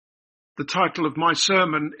The title of my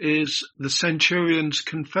sermon is The Centurion's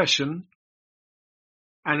Confession,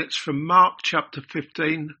 and it's from Mark chapter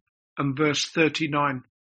 15 and verse 39.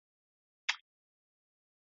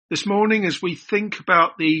 This morning, as we think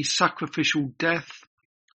about the sacrificial death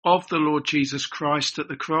of the Lord Jesus Christ at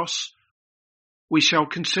the cross, we shall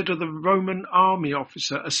consider the Roman army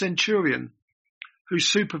officer, a centurion, who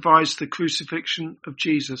supervised the crucifixion of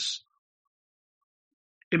Jesus.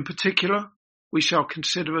 In particular, we shall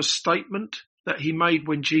consider a statement that he made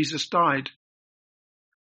when Jesus died.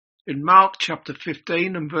 In Mark chapter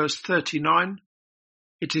 15 and verse 39,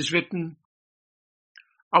 it is written,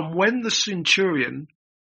 "And when the centurion,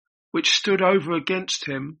 which stood over against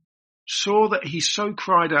him, saw that he so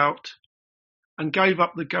cried out and gave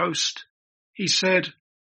up the ghost, he said,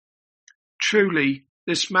 'Truly,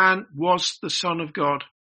 this man was the Son of God.'"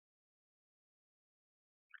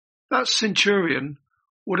 That centurion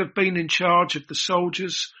would have been in charge of the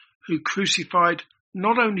soldiers who crucified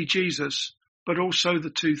not only Jesus, but also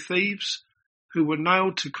the two thieves who were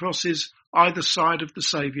nailed to crosses either side of the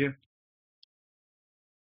Saviour.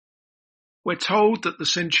 We're told that the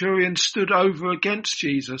centurion stood over against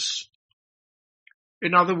Jesus.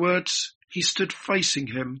 In other words, he stood facing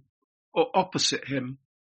him or opposite him.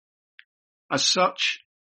 As such,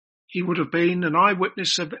 he would have been an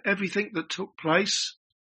eyewitness of everything that took place,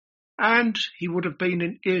 and he would have been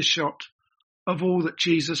in earshot of all that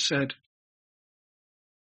Jesus said.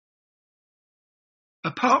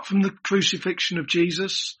 Apart from the crucifixion of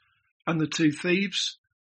Jesus and the two thieves,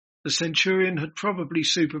 the centurion had probably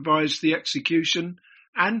supervised the execution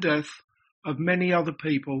and death of many other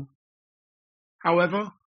people.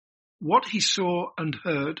 However, what he saw and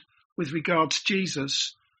heard with regards to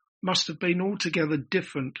Jesus must have been altogether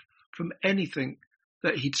different from anything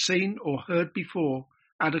that he'd seen or heard before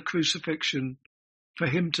at a crucifixion, for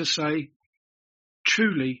him to say,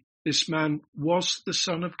 "Truly, this man was the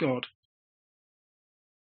Son of God."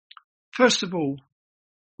 First of all,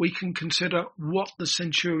 we can consider what the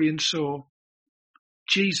centurion saw: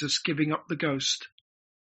 Jesus giving up the ghost.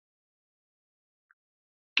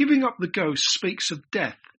 Giving up the ghost speaks of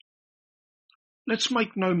death. Let's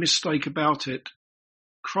make no mistake about it.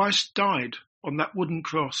 Christ died on that wooden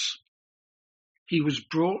cross. He was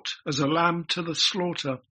brought as a lamb to the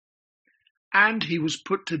slaughter, and he was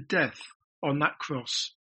put to death on that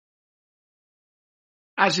cross.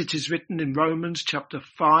 As it is written in Romans chapter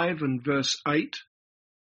 5 and verse 8,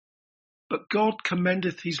 "But God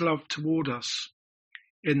commendeth his love toward us,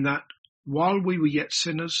 in that, while we were yet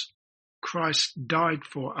sinners, Christ died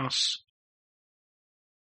for us."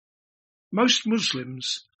 Most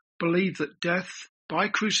Muslims believe that death by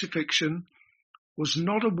crucifixion was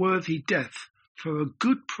not a worthy death for a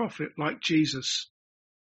good prophet like Jesus,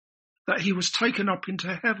 that he was taken up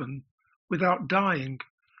into heaven without dying,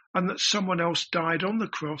 and that someone else died on the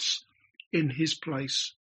cross in his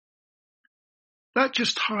place. That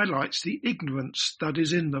just highlights the ignorance that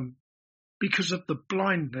is in them because of the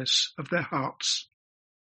blindness of their hearts.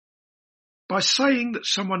 By saying that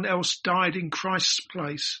someone else died in Christ's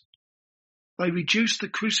place, they reduce the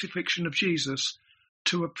crucifixion of Jesus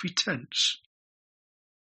to a pretense.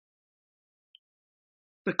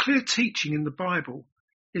 The clear teaching in the Bible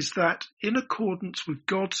is that, in accordance with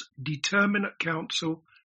God's determinate counsel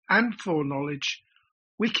and foreknowledge,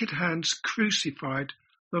 wicked hands crucified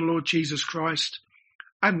the Lord Jesus Christ,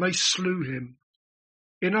 and they slew him.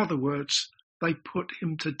 In other words, they put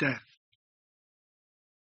him to death.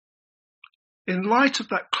 In light of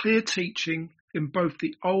that clear teaching in both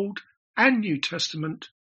the Old and New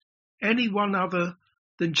Testament, anyone other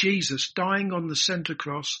than Jesus dying on the center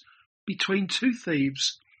cross between two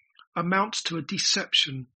thieves amounts to a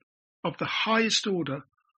deception of the highest order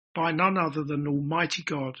by none other than Almighty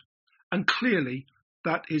God, and clearly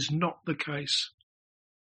that is not the case.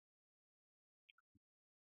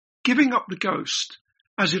 Giving up the ghost,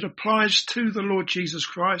 as it applies to the Lord Jesus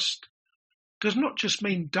Christ, does not just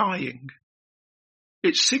mean dying.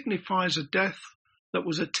 It signifies a death that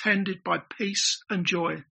was attended by peace and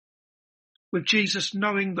joy, with Jesus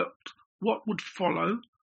knowing that what would follow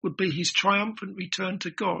would be his triumphant return to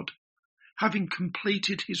God, having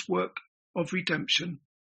completed his work of redemption.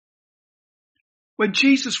 When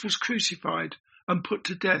Jesus was crucified and put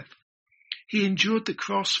to death, he endured the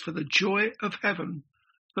cross for the joy of heaven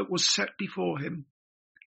that was set before him,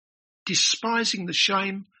 despising the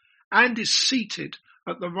shame, and is seated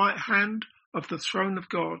at the right hand of the throne of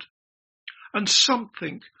God. And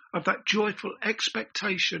something of that joyful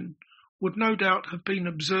expectation would no doubt have been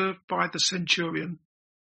observed by the centurion.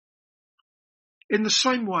 In the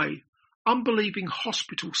same way, unbelieving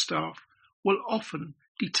hospital staff will often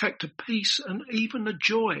detect a peace and even a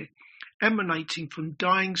joy emanating from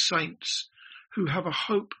dying saints who have a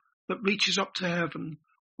hope that reaches up to heaven,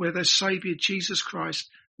 where their Saviour Jesus Christ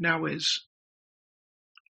now is.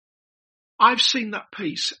 I've seen that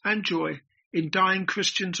peace and joy in dying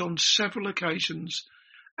Christians on several occasions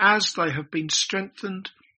as they have been strengthened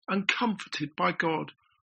and comforted by God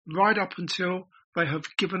right up until they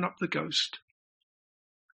have given up the ghost.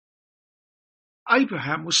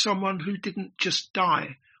 Abraham was someone who didn't just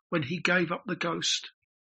die when he gave up the ghost.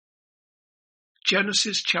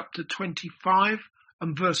 Genesis chapter 25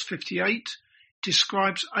 and verse 58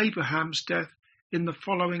 describes Abraham's death in the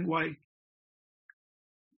following way.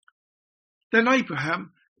 Then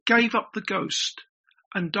Abraham gave up the ghost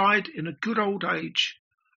and died in a good old age,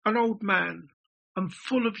 an old man and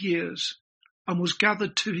full of years, and was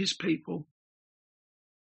gathered to his people.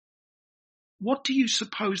 What do you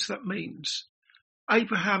suppose that means?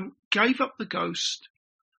 Abraham gave up the ghost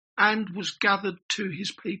and was gathered to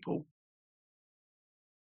his people.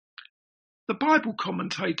 The Bible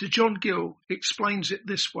commentator John Gill explains it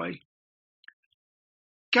this way.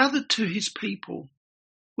 Gathered to his people,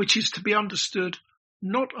 which is to be understood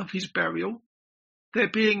not of his burial, there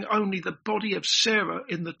being only the body of Sarah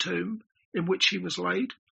in the tomb in which he was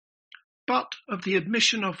laid, but of the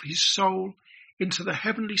admission of his soul into the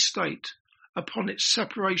heavenly state upon its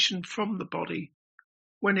separation from the body,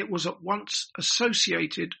 when it was at once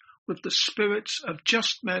associated with the spirits of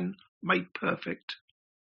just men made perfect.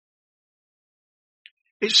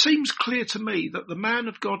 It seems clear to me that the man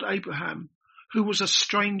of God Abraham, who was a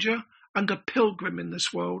stranger and a pilgrim in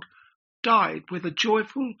this world, died with a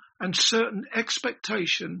joyful and certain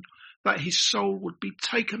expectation that his soul would be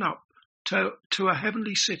taken up to a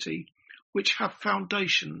heavenly city which have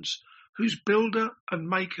foundations, whose builder and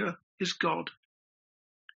maker is God.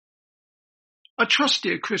 I trust,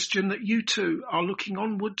 dear Christian, that you too are looking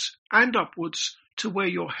onwards and upwards to where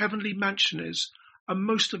your heavenly mansion is, and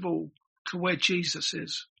most of all, to where Jesus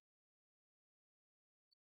is.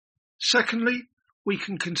 Secondly, we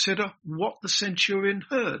can consider what the centurion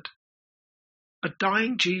heard. A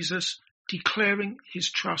dying Jesus declaring his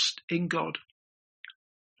trust in God.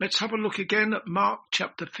 Let's have a look again at Mark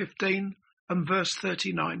chapter 15 and verse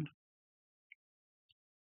 39.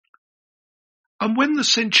 And when the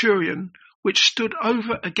centurion, which stood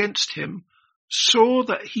over against him, saw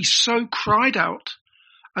that he so cried out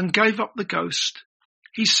and gave up the ghost,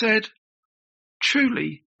 he said,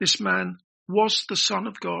 Truly this man was the Son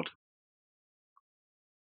of God.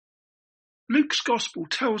 Luke's Gospel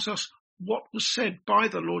tells us what was said by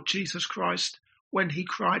the Lord Jesus Christ when he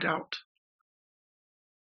cried out.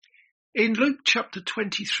 In Luke chapter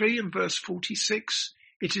 23 and verse 46,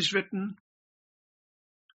 it is written,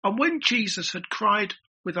 And when Jesus had cried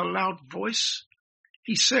with a loud voice,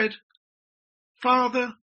 he said,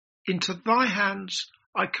 Father, into thy hands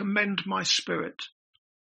I commend my spirit.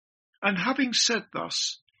 And having said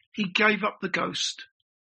thus, he gave up the ghost.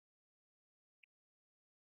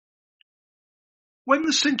 When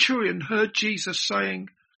the centurion heard Jesus saying,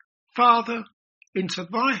 Father, into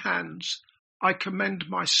thy hands I commend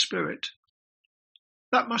my spirit,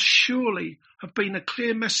 that must surely have been a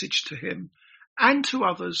clear message to him and to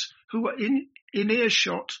others who were in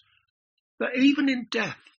earshot that even in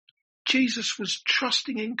death, Jesus was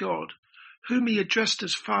trusting in God, whom he addressed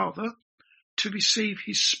as Father, to receive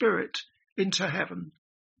his Spirit into heaven.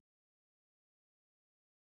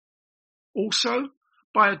 Also,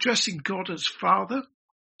 by addressing God as Father,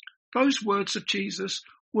 those words of Jesus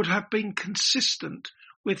would have been consistent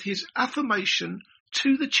with his affirmation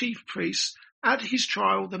to the chief priests at his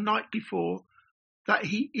trial the night before that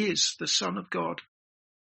he is the Son of God.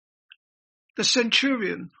 The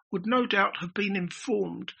centurion would no doubt have been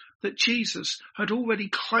informed that Jesus had already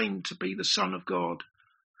claimed to be the Son of God,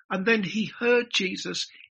 and then he heard Jesus,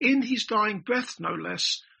 in his dying breath no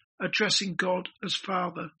less, addressing God as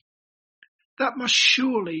Father. That must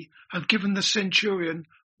surely have given the centurion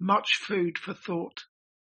much food for thought.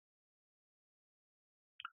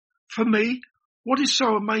 For me, what is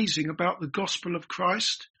so amazing about the gospel of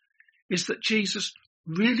Christ is that Jesus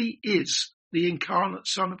really is the incarnate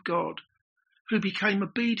Son of God, who became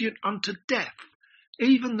obedient unto death,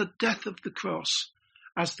 even the death of the cross,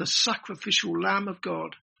 as the sacrificial Lamb of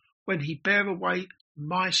God, when he bare away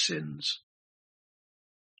my sins.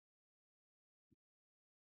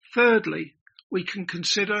 Thirdly, we can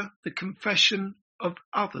consider the confession of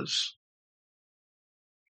others.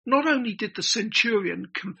 Not only did the centurion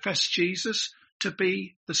confess Jesus to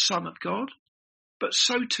be the Son of God, but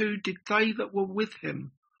so too did they that were with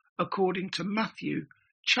him, according to Matthew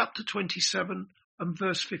chapter 27 and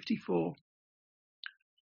verse 54.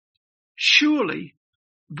 Surely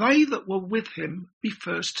They that were with him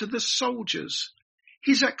refers to the soldiers,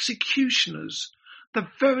 his executioners, the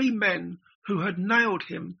very men who had nailed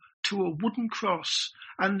him to a wooden cross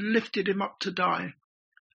and lifted him up to die.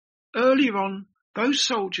 Earlier on, those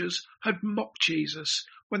soldiers had mocked Jesus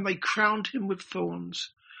when they crowned him with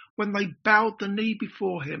thorns, when they bowed the knee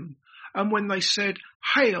before him, and when they said,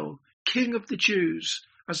 "Hail, King of the Jews,"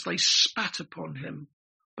 as they spat upon him.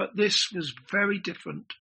 But this was very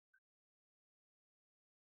different.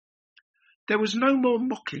 There was no more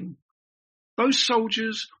mocking. Those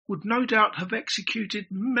soldiers would no doubt have executed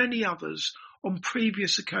many others on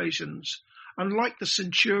previous occasions, and like the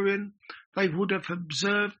centurion, they would have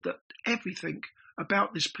observed that everything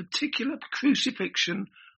about this particular crucifixion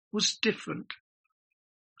was different.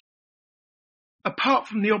 Apart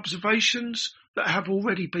from the observations that have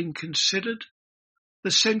already been considered,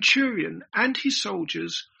 the centurion and his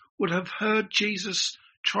soldiers would have heard Jesus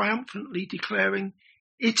triumphantly declaring,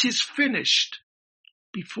 "It is finished,"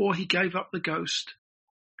 before he gave up the ghost.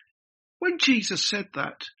 When Jesus said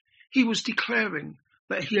that, he was declaring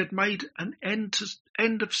that he had made an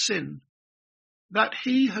end of sin, that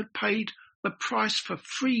he had paid the price for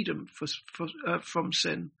freedom from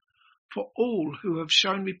sin for all who have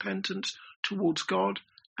shown repentance towards God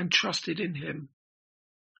and trusted in him.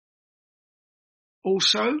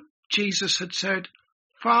 Also, Jesus had said,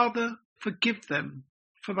 "Father, forgive them,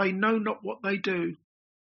 for they know not what they do."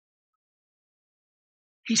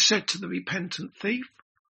 He said to the repentant thief,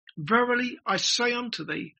 "Verily I say unto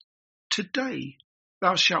thee, today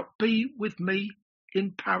thou shalt be with me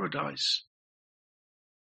in paradise."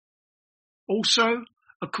 Also,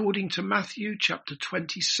 according to Matthew chapter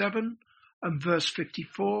 27 and verse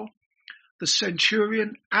 54, the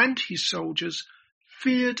centurion and his soldiers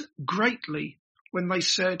feared greatly when they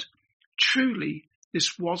said, "Truly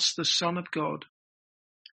this was the Son of God."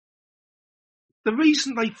 The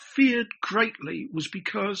reason they feared greatly was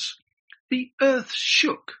because the earth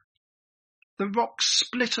shook, the rocks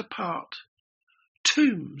split apart,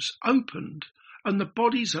 tombs opened, and the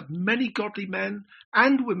bodies of many godly men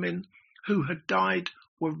and women who had died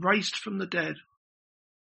were raised from the dead.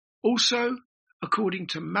 Also, according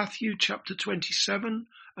to Matthew chapter 27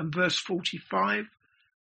 and verse 45,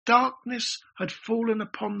 darkness had fallen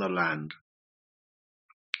upon the land.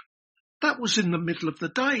 That was in the middle of the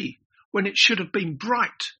day, when it should have been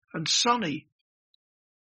bright and sunny.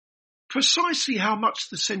 Precisely how much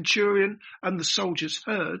the centurion and the soldiers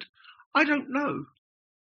heard, I don't know.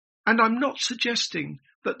 And I'm not suggesting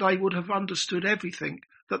that they would have understood everything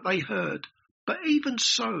that they heard, but even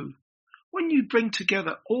so, when you bring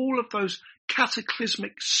together all of those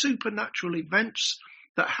cataclysmic supernatural events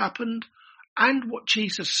that happened and what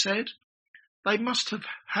Jesus said, they must have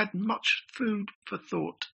had much food for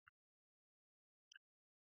thought.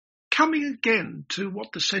 Coming again to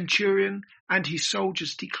what the centurion and his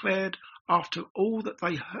soldiers declared after all that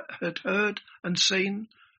they had heard and seen,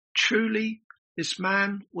 truly this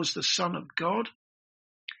man was the Son of God.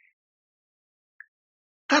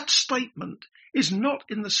 That statement is not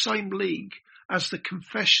in the same league as the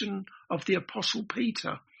confession of the Apostle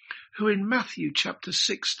Peter, who in Matthew chapter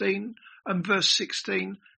 16 and verse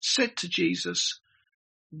 16 said to Jesus,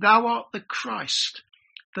 "Thou art the Christ,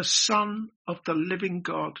 the Son of the living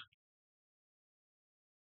God."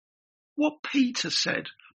 What Peter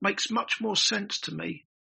said makes much more sense to me.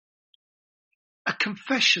 A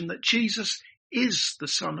confession that Jesus is the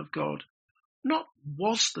Son of God, not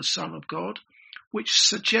was the Son of God, which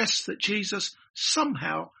suggests that Jesus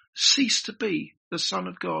somehow ceased to be the Son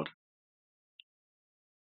of God.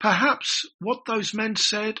 Perhaps what those men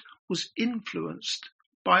said was influenced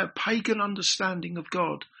by a pagan understanding of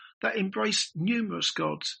God that embraced numerous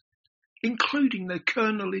gods, including their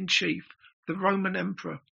colonel-in-chief, the Roman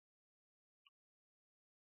Emperor.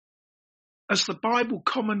 As the Bible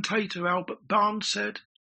commentator Albert Barnes said,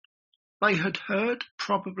 they had heard,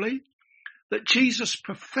 probably, that Jesus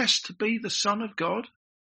professed to be the Son of God.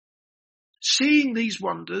 Seeing these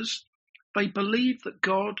wonders, they believed that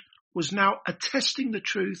God was now attesting the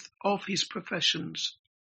truth of his professions.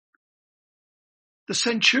 The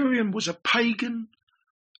centurion was a pagan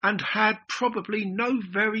and had probably no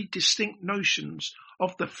very distinct notions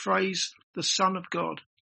of the phrase the Son of God,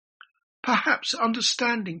 perhaps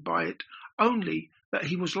understanding by it only that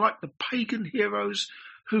he was like the pagan heroes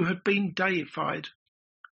who had been deified.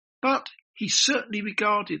 But he certainly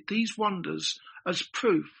regarded these wonders as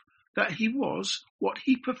proof that he was what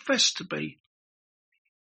he professed to be.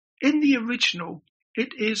 In the original,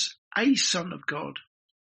 it is a Son of God,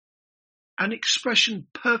 an expression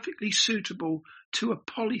perfectly suitable to a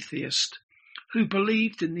polytheist who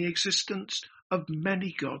believed in the existence of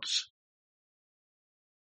many gods.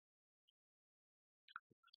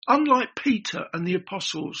 Unlike Peter and the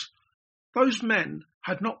apostles, those men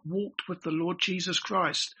had not walked with the Lord Jesus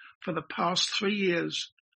Christ for the past 3 years.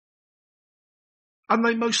 And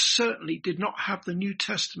they most certainly did not have the New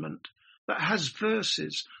Testament that has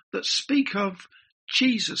verses that speak of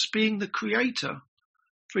Jesus being the creator.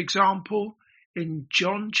 For example, in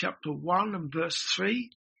John chapter 1 and verse 3,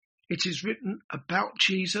 it is written about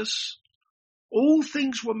Jesus, "All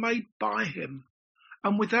things were made by him,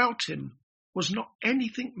 and without him was not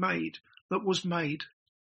anything made that was made."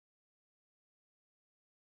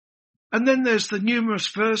 And then there's the numerous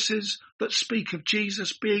verses that speak of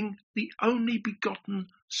Jesus being the only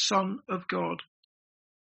begotten Son of God.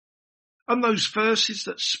 And those verses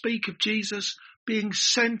that speak of Jesus being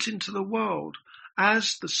sent into the world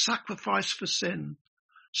as the sacrifice for sin,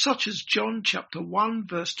 such as John chapter 1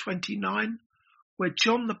 verse 29, where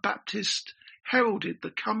John the Baptist heralded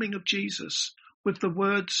the coming of Jesus with the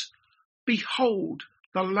words, "Behold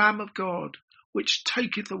the Lamb of God, which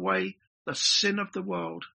taketh away the sin of the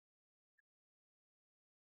world."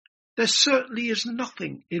 There certainly is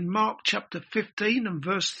nothing in Mark chapter 15 and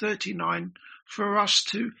verse 39 for us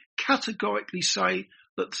to categorically say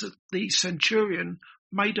that the centurion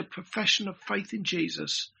made a profession of faith in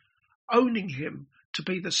Jesus, owning him to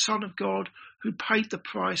be the Son of God who paid the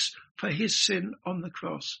price for his sin on the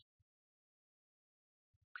cross.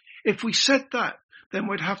 If we said that, then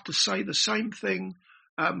we'd have to say the same thing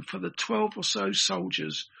for the 12 or so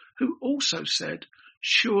soldiers who also said,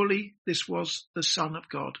 surely this was the Son of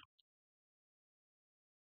God.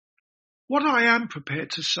 What I am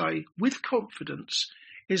prepared to say with confidence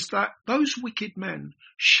is that those wicked men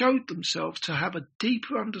showed themselves to have a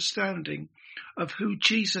deeper understanding of who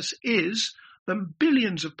Jesus is than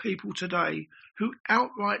billions of people today who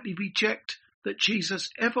outrightly reject that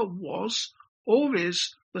Jesus ever was or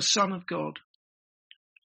is the Son of God.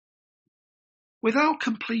 With our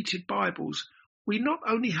completed Bibles, we not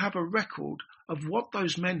only have a record of what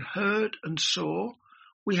those men heard and saw,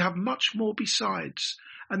 we have much more besides,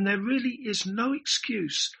 and there really is no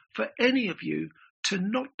excuse for any of you to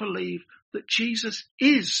not believe that Jesus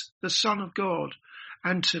is the Son of God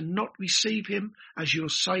and to not receive him as your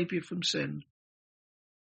Saviour from sin.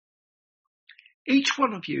 Each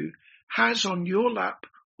one of you has on your lap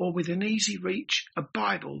or within easy reach a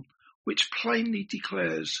Bible which plainly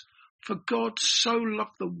declares, "For God so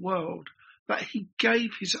loved the world that he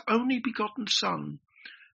gave his only begotten Son,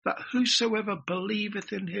 that whosoever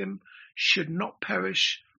believeth in him should not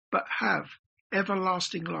perish, but have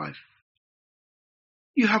everlasting life."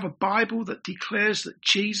 You have a Bible that declares that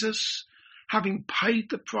Jesus, having paid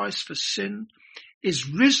the price for sin, is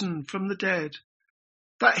risen from the dead,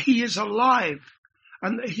 that he is alive,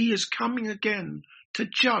 and that he is coming again to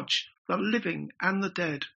judge the living and the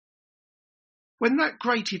dead. When that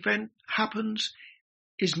great event happens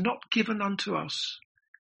is not given unto us.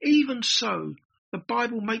 Even so, the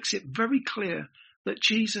Bible makes it very clear that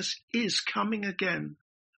Jesus is coming again.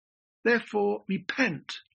 Therefore,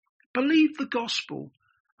 repent, believe the gospel,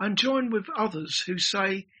 and join with others who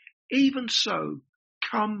say, "Even so,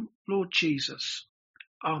 come, Lord Jesus."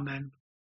 Amen.